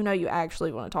that, like, you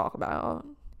actually want to talk about.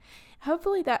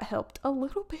 Hopefully that helped a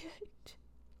little bit.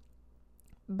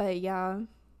 But, yeah.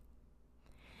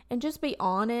 And just be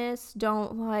honest.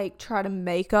 Don't, like, try to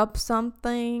make up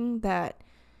something that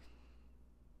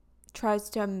tries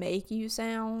to make you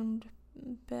sound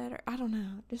better. I don't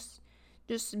know.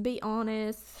 Just be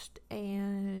honest.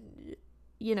 And,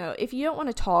 if you don't want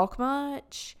to talk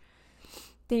much,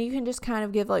 then you can just kind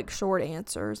of give, like, short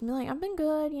answers. And be like, I've been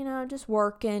good, just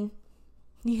working.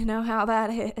 You know how that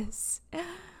is.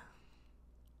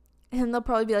 And they'll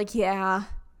probably be like, yeah.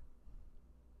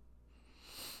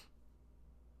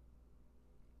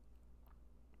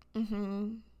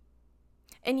 And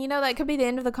that could be the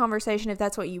end of the conversation. If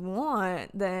that's what you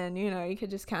want, then you could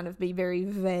just kind of be very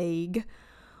vague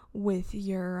with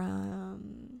your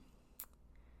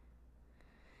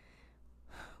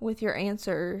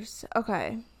answers.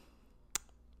 Okay,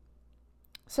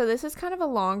 so this is kind of a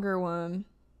longer one,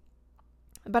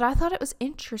 but I thought it was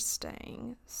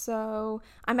interesting, so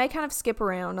I may kind of skip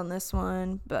around on this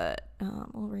one, but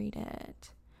we'll read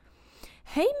it.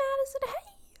 Hey Madison,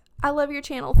 hey, I love your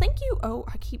channel. Thank you. Oh,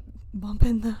 I keep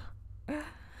bumping the...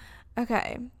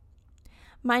 Okay.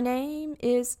 My name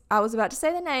is... I was about to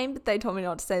say the name, but they told me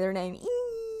not to say their name.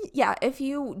 Yeah, if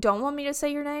you don't want me to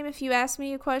say your name, if you ask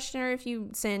me a question or if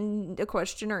you send a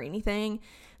question or anything,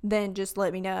 then just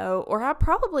let me know. Or I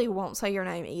probably won't say your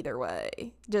name either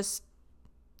way, just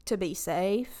to be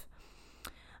safe.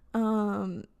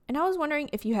 And I was wondering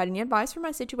if you had any advice for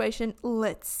my situation.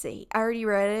 Let's see. I already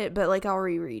read it, but I'll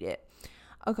reread it.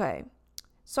 Okay,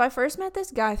 so I first met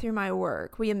this guy through my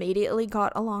work. We immediately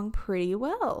got along pretty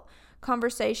well.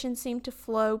 Conversation seemed to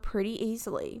flow pretty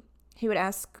easily. He would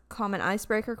ask common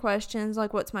icebreaker questions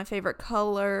like what's my favorite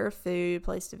color, food,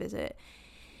 place to visit.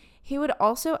 He would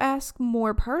also ask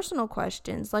more personal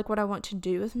questions like what I want to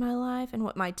do with my life and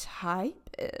what my type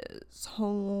is.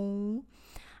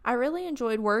 I really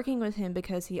enjoyed working with him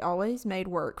because he always made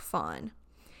work fun.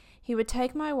 He would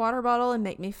take my water bottle and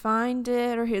make me find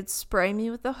it, or he would spray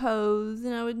me with the hose,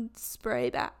 and I would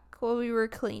spray back while we were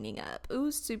cleaning up.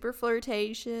 Ooh, super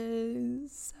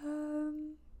flirtatious.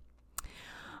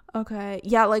 Okay.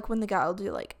 Yeah, like when the guy will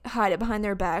do, hide it behind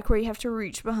their back, where you have to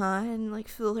reach behind and,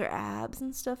 feel their abs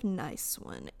and stuff. Nice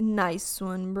one. Nice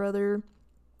one, brother.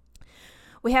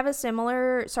 We have a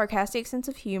similar sarcastic sense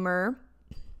of humor.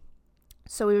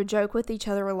 So we would joke with each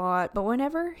other a lot, but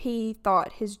whenever he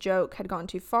thought his joke had gone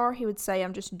too far, he would say,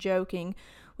 I'm just joking,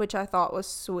 which I thought was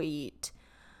sweet.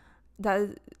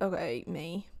 Okay,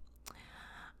 me.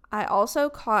 I also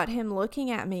caught him looking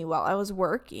at me while I was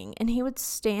working, and he would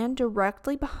stand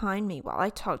directly behind me while I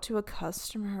talked to a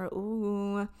customer.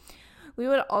 Ooh. We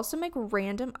would also make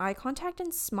random eye contact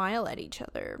and smile at each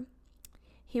other.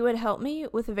 He would help me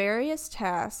with various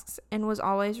tasks and was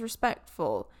always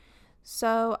respectful.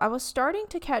 So I was starting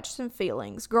to catch some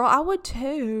feelings. Girl, I would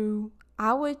too.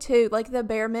 The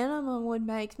bare minimum would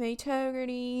make me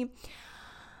tooty.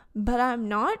 But I'm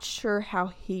not sure how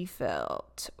he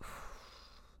felt.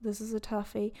 This is a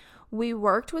toughie. We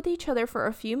worked with each other for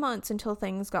a few months until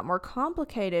things got more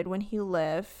complicated when he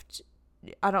left.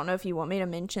 I don't know if you want me to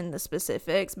mention the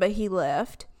specifics, but he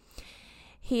left.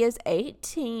 He is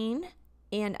 18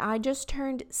 and I just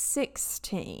turned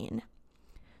 16.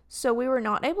 So we were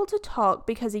not able to talk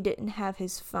because he didn't have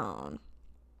his phone.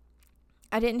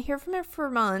 I didn't hear from him for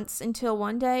months until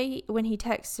one day when he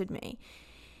texted me.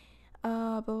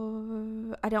 I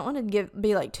don't want to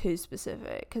be too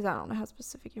specific because I don't know how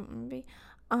specific you want me to be.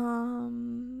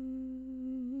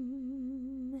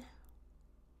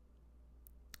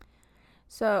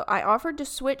 So I offered to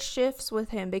switch shifts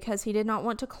with him because he did not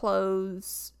want to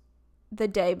close the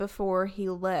day before he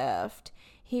left.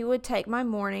 He would take my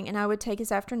morning and I would take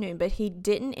his afternoon, but he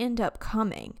didn't end up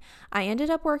coming. I ended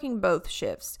up working both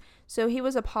shifts. So he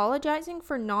was apologizing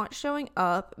for not showing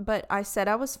up, but I said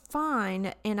I was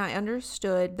fine and I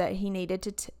understood that he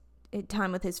needed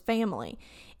time with his family.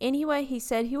 Anyway, he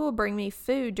said he will bring me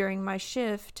food during my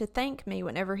shift to thank me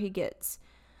whenever he gets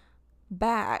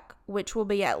back, which will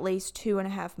be at least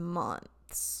 2.5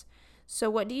 months. So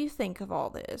what do you think of all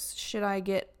this? Should I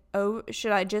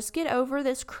just get over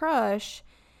this crush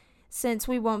since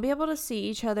we won't be able to see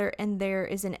each other and there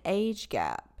is an age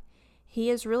gap? He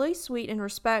is really sweet and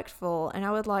respectful, and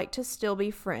I would like to still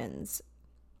be friends.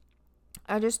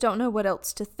 I just don't know what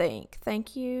else to think.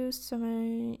 Thank you so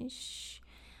much.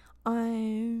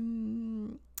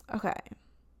 Okay.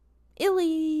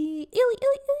 Illy.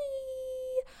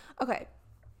 Okay.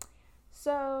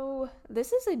 So,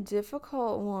 this is a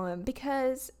difficult one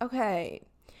because, okay,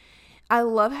 I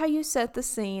love how you set the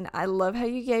scene. I love how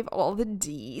you gave all the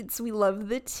deeds. We love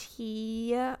the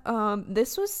tea.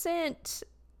 This was sent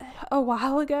a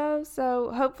while ago,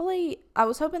 so hopefully, I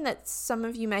was hoping that some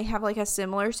of you may have like a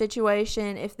similar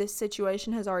situation if this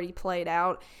situation has already played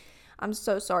out. I'm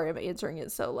so sorry I'm answering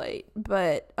it so late,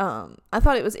 but I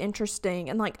thought it was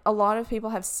interesting, and like a lot of people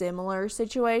have similar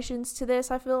situations to this,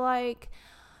 I feel like,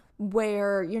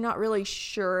 where you're not really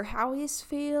sure how he's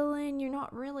feeling, you're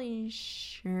not really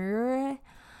sure,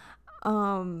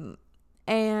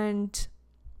 and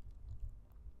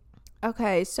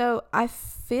okay, so I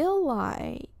feel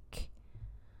like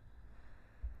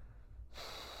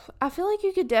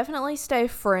you could definitely stay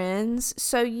friends.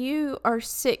 So you are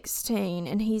 16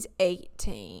 and he's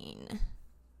 18.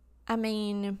 I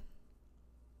mean,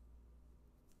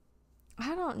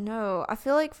 I don't know. I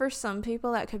feel like for some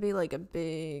people that could be like a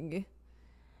big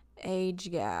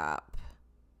age gap.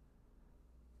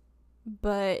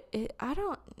 But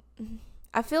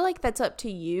I feel like that's up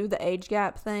to you, the age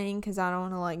gap thing, because I don't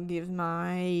want to like give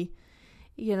my,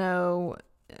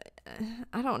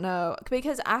 I don't know,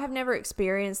 because I have never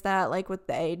experienced that, like with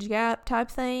the age gap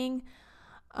type thing,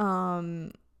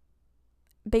 because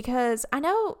I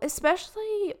know,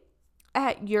 especially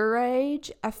at your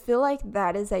age, I feel like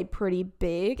that is a pretty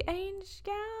big age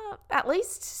gap, at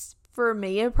least for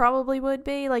me it probably would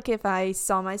be, like if I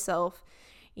saw myself,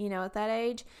 at that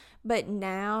age. But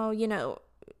now,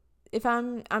 if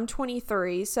I'm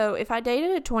 23, so if I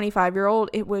dated a 25-year-old,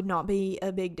 it would not be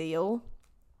a big deal,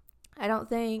 I don't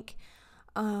think.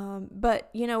 But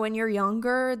when you're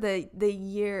younger, the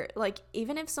year, like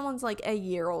even if someone's like a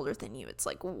year older than you, it's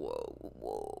like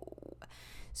whoa.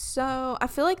 So I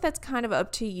feel like that's kind of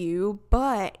up to you,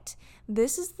 but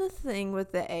this is the thing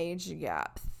with the age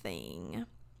gap thing,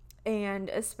 and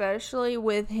especially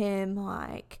with him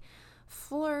like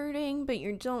flirting, but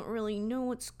you don't really know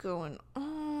what's going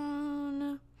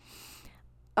on.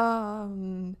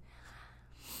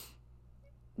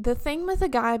 The thing with a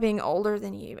guy being older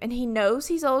than you, and he knows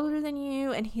he's older than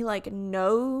you, and he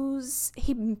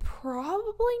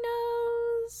probably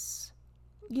knows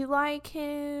you like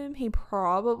him. He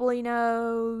probably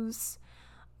knows.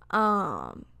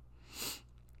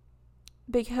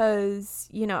 Because,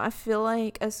 I feel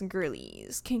like us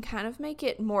girlies can kind of make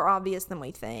it more obvious than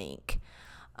we think.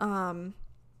 Or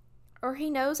he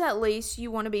knows at least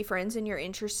you want to be friends and you're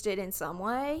interested in some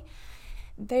way.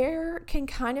 There can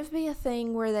kind of be a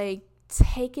thing where they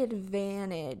take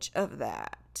advantage of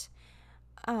that.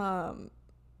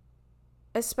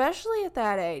 Especially at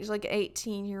that age, like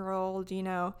 18-year-old,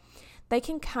 they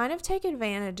can kind of take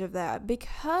advantage of that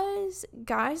because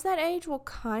guys that age will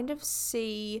kind of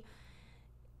see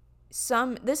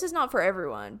this is not for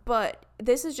everyone, but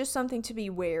this is just something to be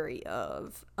wary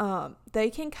of. They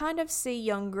can kind of see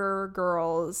younger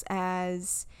girls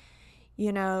as,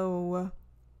 like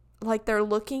they're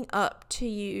looking up to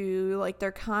you, like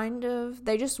they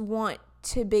just want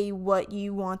to be what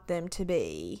you want them to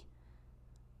be.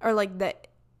 Or like that,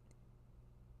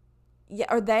 yeah,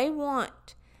 or they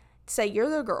want, say you're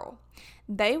the girl,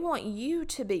 they want you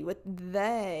to be what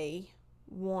they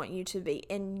want you to be,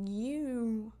 and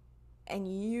you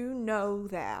know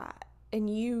that, and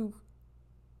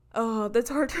that's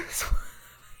hard to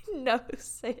explain. No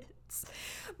sense.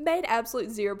 Made absolute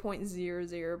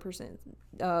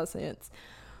 0.00% sense.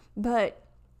 But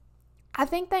I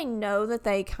think they know that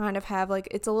they kind of have, like,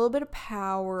 it's a little bit of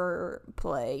power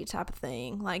play type of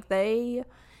thing. Like, they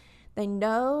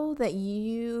know that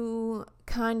you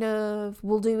kind of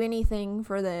will do anything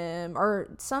for them,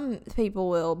 or some people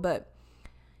will, but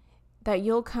that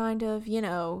you'll kind of,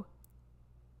 you'll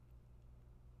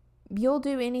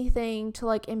do anything to,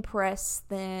 like, impress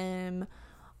them,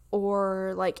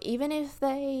 or, like, even if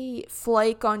they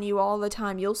flake on you all the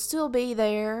time, you'll still be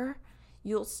there,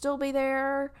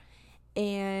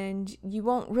 and you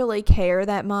won't really care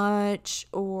that much,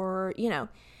 or,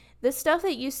 the stuff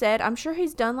that you said, I'm sure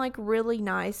he's done, like, really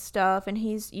nice stuff, and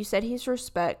you said he's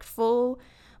respectful,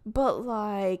 but,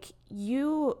 like,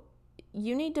 you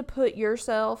need to put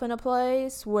yourself in a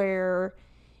place where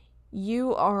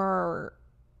you are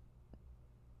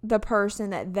the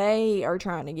person that they are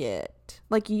trying to get.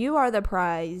 Like, you are the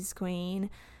prize queen.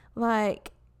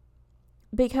 Like,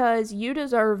 because you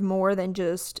deserve more than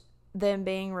just them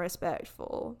being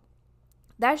respectful.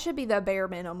 That should be the bare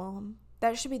minimum.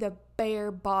 That should be the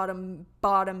bare bottom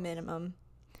minimum.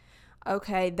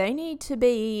 Okay, they need to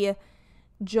be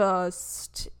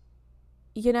just,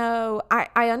 I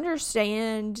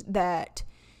understand that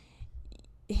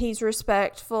he's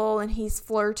respectful and he's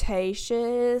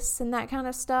flirtatious and that kind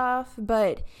of stuff,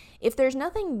 but if there's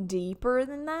nothing deeper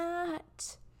than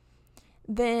that,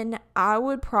 then I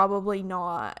would probably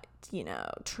not,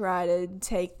 try to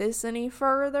take this any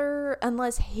further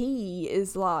unless he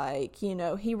is like,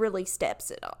 he really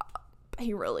steps it up.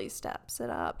 He really steps it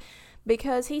up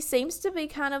because he seems to be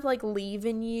kind of like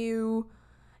leaving you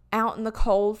out in the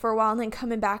cold for a while and then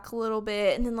coming back a little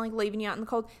bit and then like leaving you out in the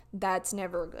cold. That's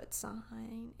never a good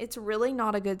sign. It's really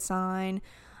not a good sign.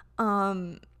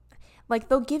 Like,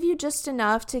 they'll give you just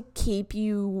enough to keep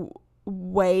you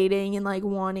waiting and like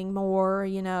wanting more,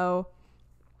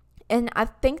 and I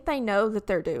think they know that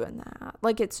they're doing that.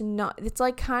 Like, it's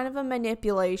like kind of a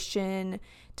manipulation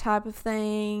type of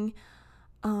thing.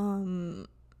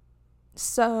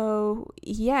 So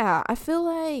yeah, I feel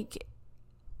like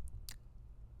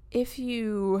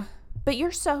but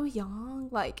you're so young,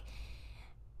 like,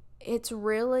 it's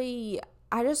really,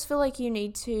 I just feel like you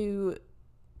need to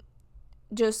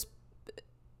just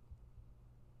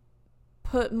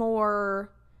put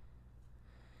more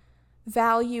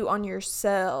value on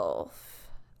yourself.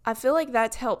 I feel like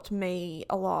that's helped me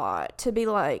a lot to be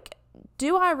like,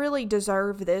 do I really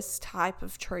deserve this type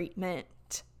of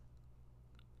treatment?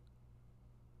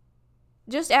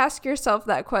 Just ask yourself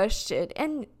that question.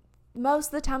 And most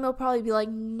of the time they'll probably be like,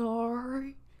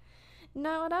 no,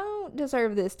 I don't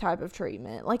deserve this type of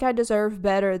treatment. Like, I deserve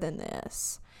better than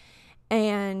this.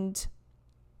 And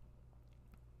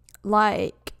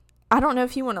like, I don't know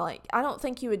if you want to, like, I don't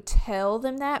think you would tell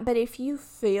them that, but if you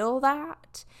feel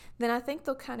that, then I think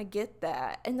they'll kind of get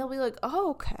that. And they'll be like,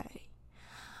 oh, okay,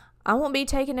 I won't be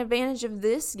taking advantage of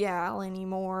this gal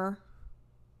anymore.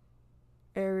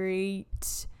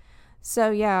 Alright.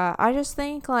 So yeah, I just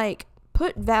think, like,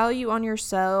 put value on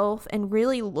yourself and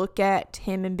really look at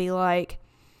him and be like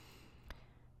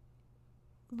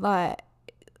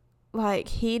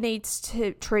he needs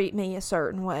to treat me a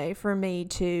certain way for me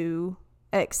to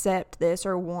accept this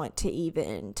or want to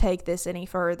even take this any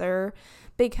further.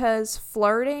 Because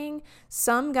flirting,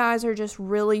 some guys are just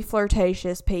really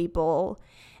flirtatious people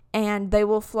and they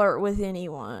will flirt with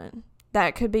anyone.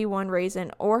 That could be one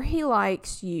reason. Or he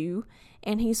likes you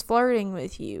and he's flirting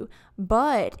with you.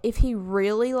 But if he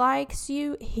really likes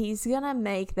you, he's gonna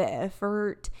make the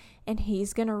effort and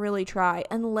he's gonna really try.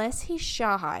 Unless he's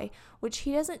shy, which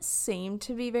he doesn't seem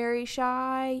to be very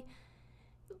shy.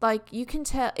 Like, you can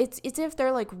tell, it's if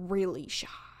they're like really shy.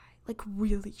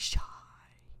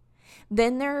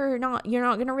 Then you're not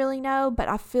gonna really know, but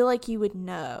I feel like you would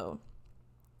know.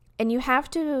 And you have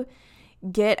to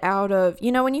get out of,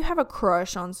 when you have a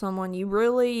crush on someone, you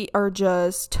really are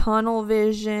just tunnel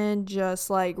vision, just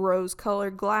like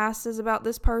rose-colored glasses about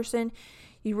this person.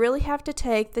 You really have to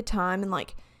take the time and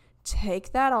like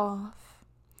take that off,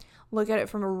 look at it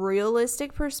from a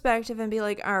realistic perspective and be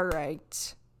like, all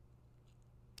right.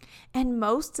 And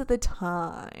most of the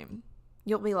time,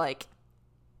 you'll be like,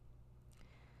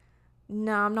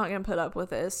 no, I'm not going to put up with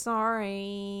this.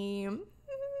 Sorry.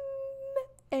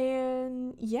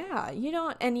 And yeah,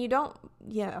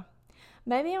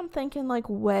 maybe I'm thinking like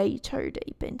way too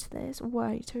deep into this,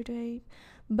 way too deep.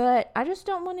 But I just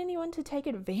don't want anyone to take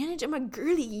advantage of my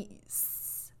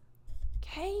girlies.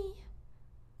 Okay?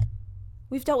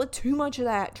 We've dealt with too much of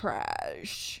that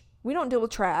trash. We don't deal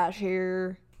with trash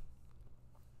here.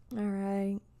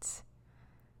 Alright.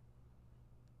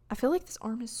 I feel like this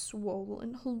arm is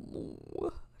swollen.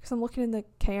 Hello. Because I'm looking in the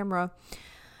camera.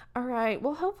 Alright.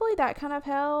 Well, hopefully that kind of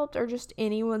helped. Or just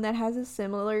anyone that has a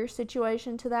similar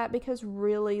situation to that. Because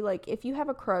really, like, if you have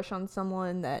a crush on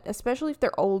someone that, especially if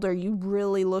they're older, you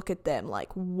really look at them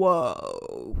like,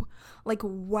 whoa. Like,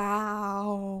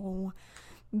 wow.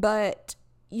 But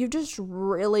you just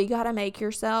really got to make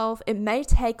yourself, it may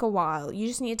take a while. You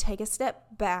just need to take a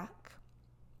step back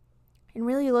and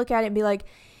really look at it and be like,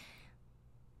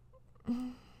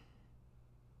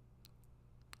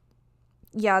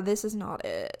 yeah, this is not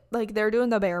it. Like, they're doing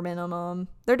the bare minimum.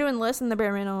 They're doing less than the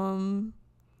bare minimum.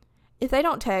 If they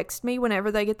don't text me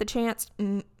whenever they get the chance,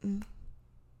 if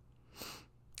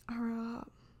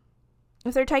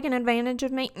they're taking advantage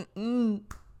of me, no.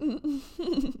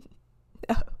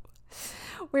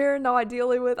 We're not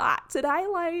dealing with that today,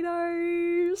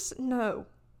 ladies. No.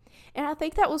 And I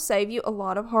think that will save you a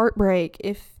lot of heartbreak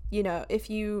if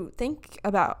you think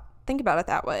about think about it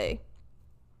that way.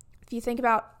 If you think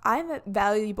about, I'm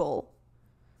valuable,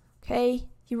 okay?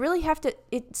 You really have to,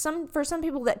 for some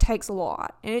people that takes a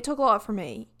lot, and it took a lot for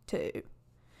me too.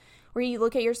 Where you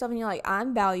look at yourself and you're like,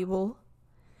 I'm valuable.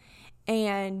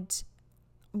 And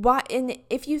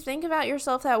if you think about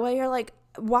yourself that way, you're like,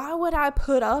 why would I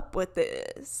put up with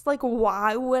this? Like,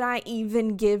 why would I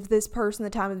even give this person the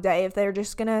time of day if they're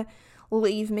just gonna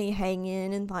leave me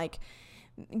hanging and like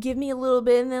give me a little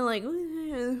bit and then like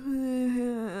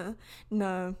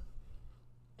no.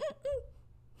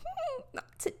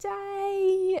 Not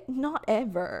today. Not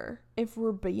ever. If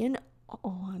we're being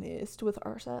honest with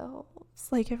ourselves.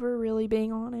 Like, if we're really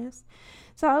being honest.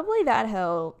 So hopefully that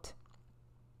helped.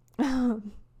 So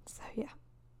yeah.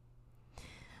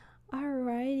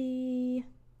 Alrighty.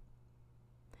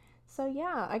 So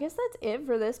yeah, I guess that's it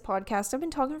for this podcast. I've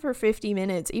been talking for 50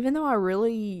 minutes, even though I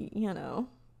really,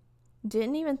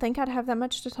 didn't even think I'd have that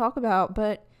much to talk about,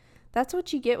 but that's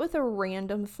what you get with a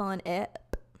random fun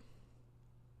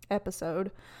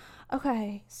episode.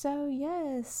 Okay, so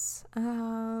yes,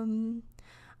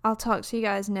 I'll talk to you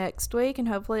guys next week, and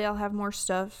hopefully I'll have more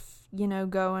stuff,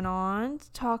 going on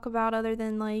to talk about other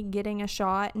than like getting a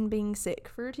shot and being sick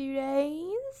for 2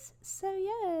 days. So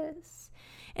yes.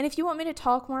 And if you want me to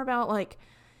talk more about like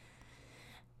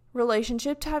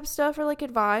relationship type stuff or like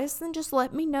advice, then just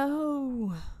let me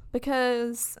know,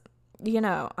 because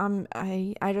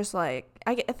I just like,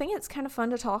 I think it's kind of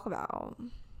fun to talk about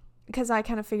because I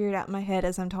kind of figure it out in my head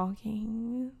as I'm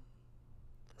talking.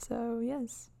 So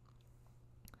yes.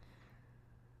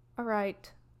 All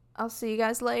right. I'll see you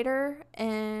guys later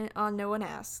and on No One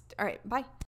Asked. All right. Bye.